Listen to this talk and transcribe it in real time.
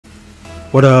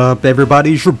What up,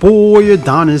 everybody? It's your boy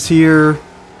Adonis here.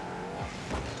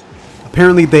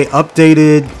 Apparently they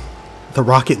updated the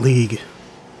Rocket League.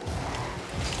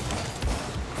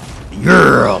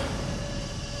 Girl.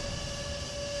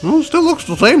 Well, it still looks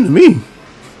the same to me.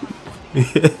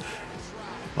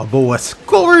 My boy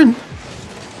scoring.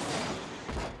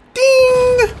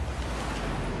 Ding!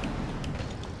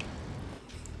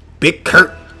 Big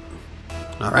Kurt.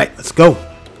 Alright, let's go.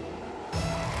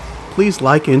 Please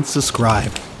like and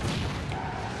subscribe.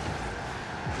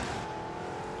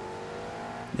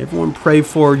 Everyone pray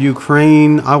for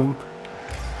Ukraine. I've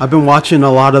been watching a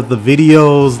lot of the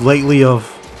videos lately of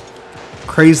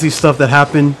crazy stuff that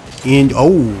happened in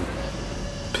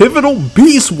Pivotal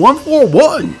Beast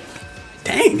 141.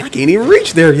 Dang, I can't even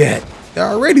reach there yet. They're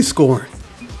already scoring.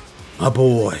 My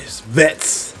boys,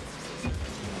 vets.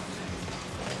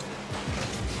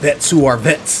 Vets who are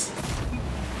vets.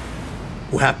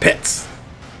 Who have pets.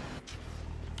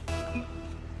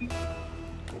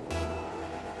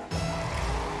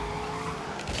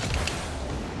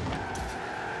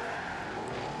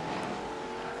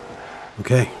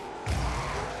 Okay.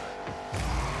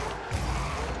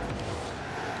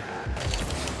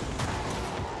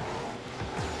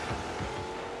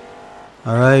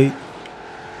 All right.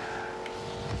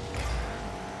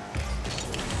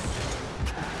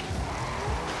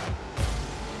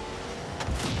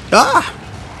 Ah!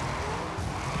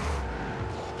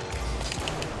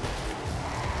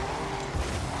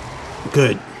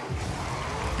 Good.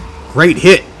 Great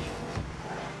hit.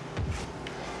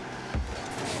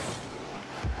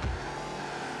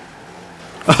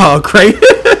 Oh, great.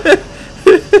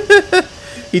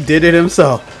 He did it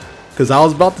himself. Because I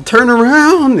was about to turn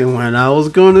around. And when I was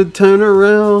going to turn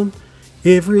around,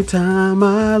 every time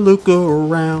I look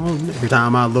around.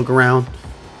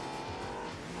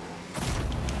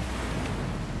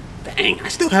 Dang, I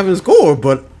still haven't scored,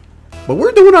 but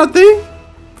we're doing our thing.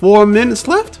 4 minutes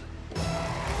left.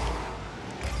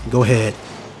 Go ahead.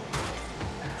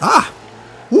 Ah!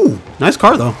 Ooh, nice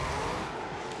car though.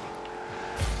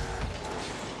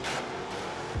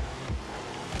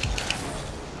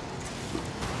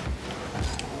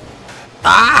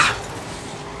 Ah!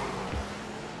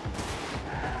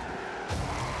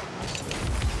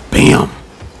 Bam!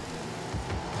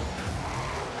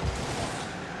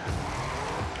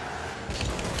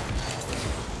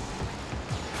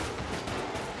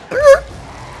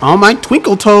 On my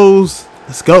twinkle toes.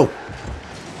 Let's go.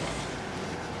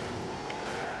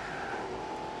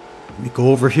 Let me go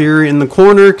over here in the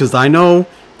corner because I know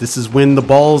this is when the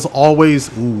balls always...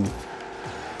 Ooh.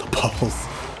 The balls.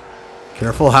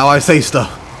 Careful how I say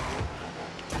stuff.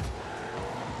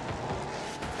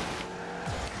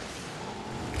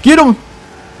 Get him!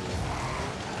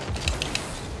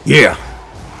 Yeah.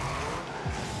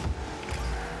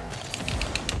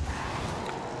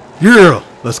 Yeah.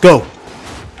 Let's go.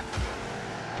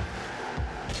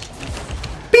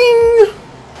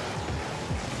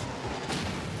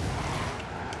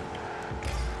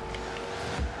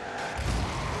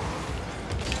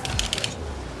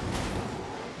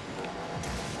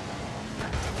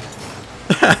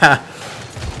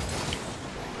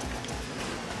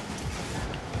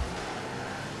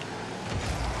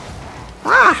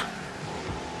 Ah!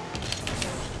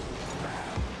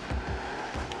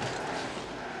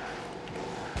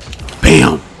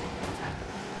 Bam!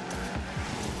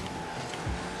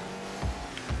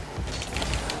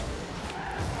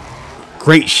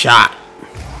 Great shot.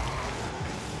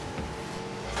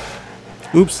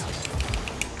 Oops.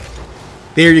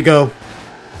 There you go.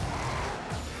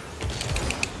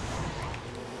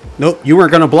 Nope, you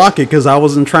weren't going to block it because I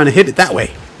wasn't trying to hit it that way.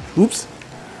 Oops.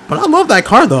 But I love that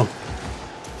car, though.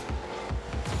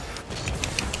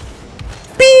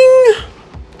 Bing!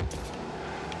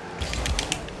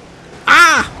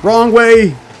 Ah! Wrong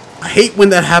way. I hate when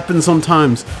that happens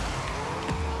sometimes.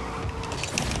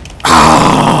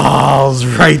 Ah! I was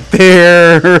right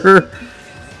there.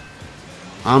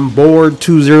 I'm bored.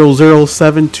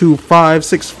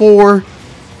 200-72564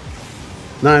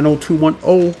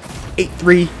 90210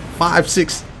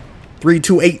 8356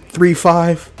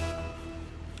 32835.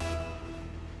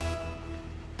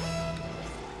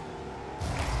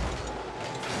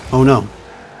 Oh no.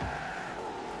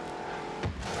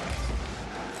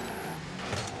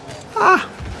 Ah.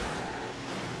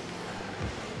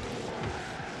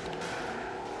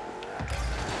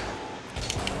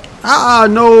 Ah,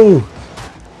 no.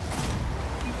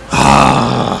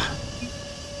 Ah.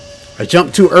 I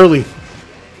jumped too early.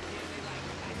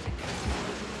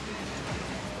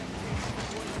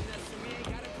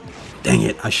 Dang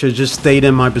it, I should have just stayed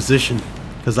in my position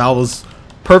because I was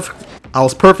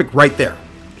perfect right there.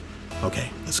 Okay,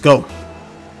 let's go.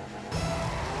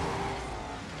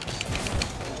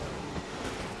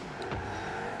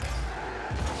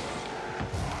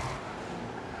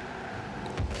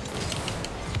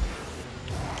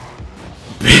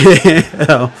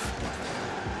 Hell.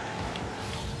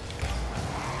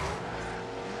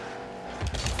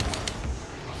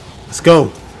 Let's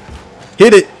go.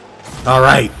 Hit it. All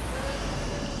right.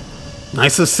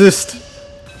 Nice assist.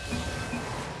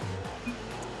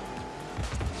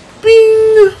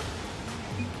 Bing.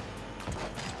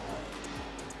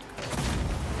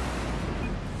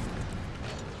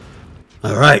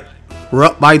 All right. We're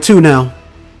up by 2 now.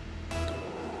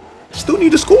 Still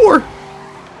need to score.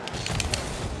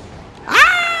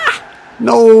 Ah!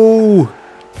 No.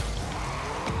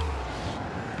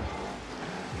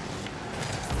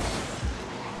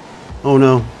 Oh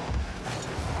no.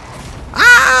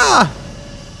 Ah!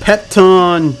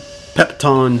 Pepton.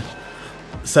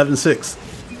 7-6.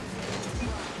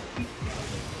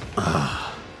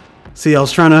 See, I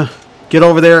was trying to get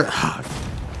over there.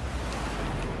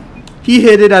 He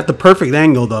hit it at the perfect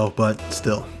angle though, but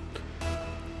still.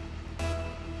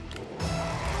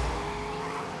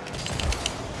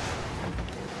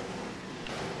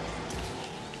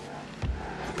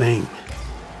 Bang.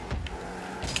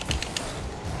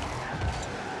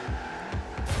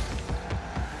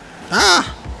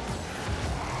 Ah!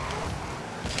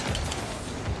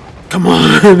 Come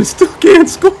on, still can't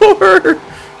score.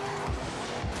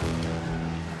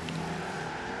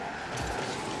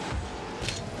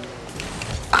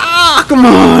 Ah, come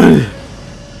on.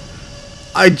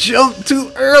 I jumped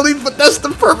too early, but that's the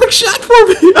perfect shot for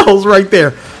me. I was right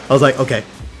there. I was like, okay.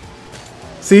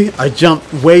 See, I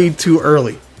jumped way too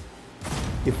early.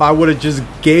 If I would have just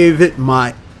gave it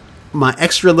my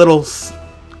extra little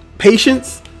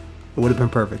patience, it would have been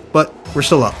perfect. But we're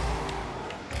still up.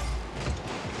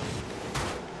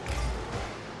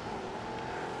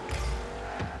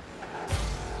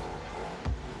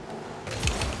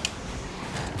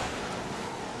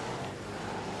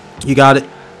 You got it.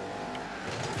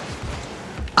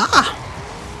 Ah!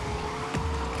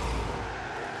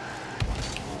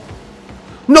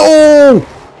 No!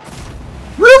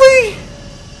 Really?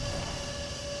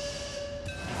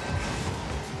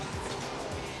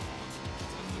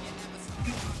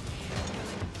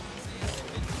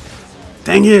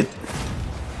 Dang it.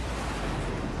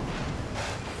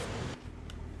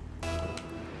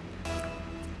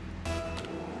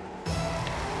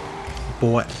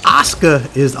 Boy, Oscar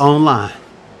is online.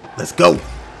 Let's go.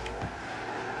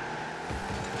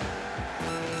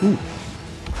 Ooh.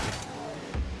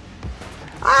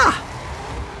 Ah.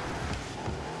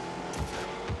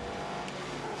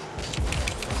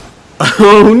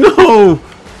 Oh no.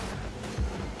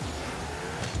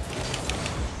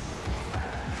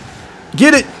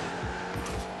 Get it.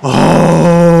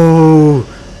 Oh.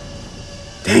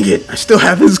 Dang it. I still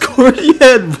haven't scored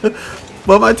yet,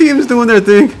 but my team's doing their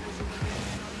thing.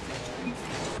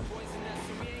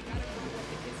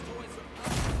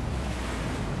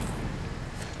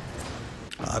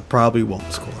 I probably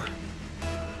won't score.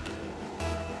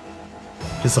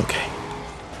 It's okay.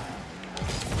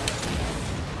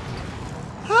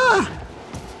 Ah.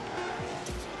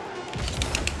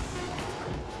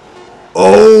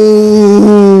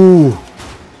 Oh.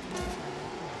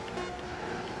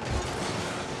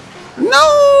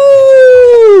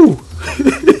 No.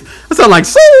 That sounds like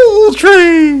Soul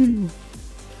Train.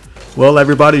 Well,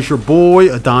 everybody, it's your boy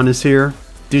Adonis here,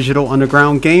 Digital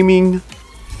Underground Gaming.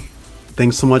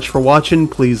 Thanks so much for watching.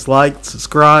 Please like,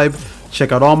 subscribe,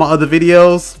 check out all my other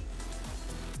videos.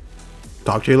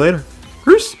 Talk to you later.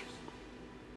 Peace.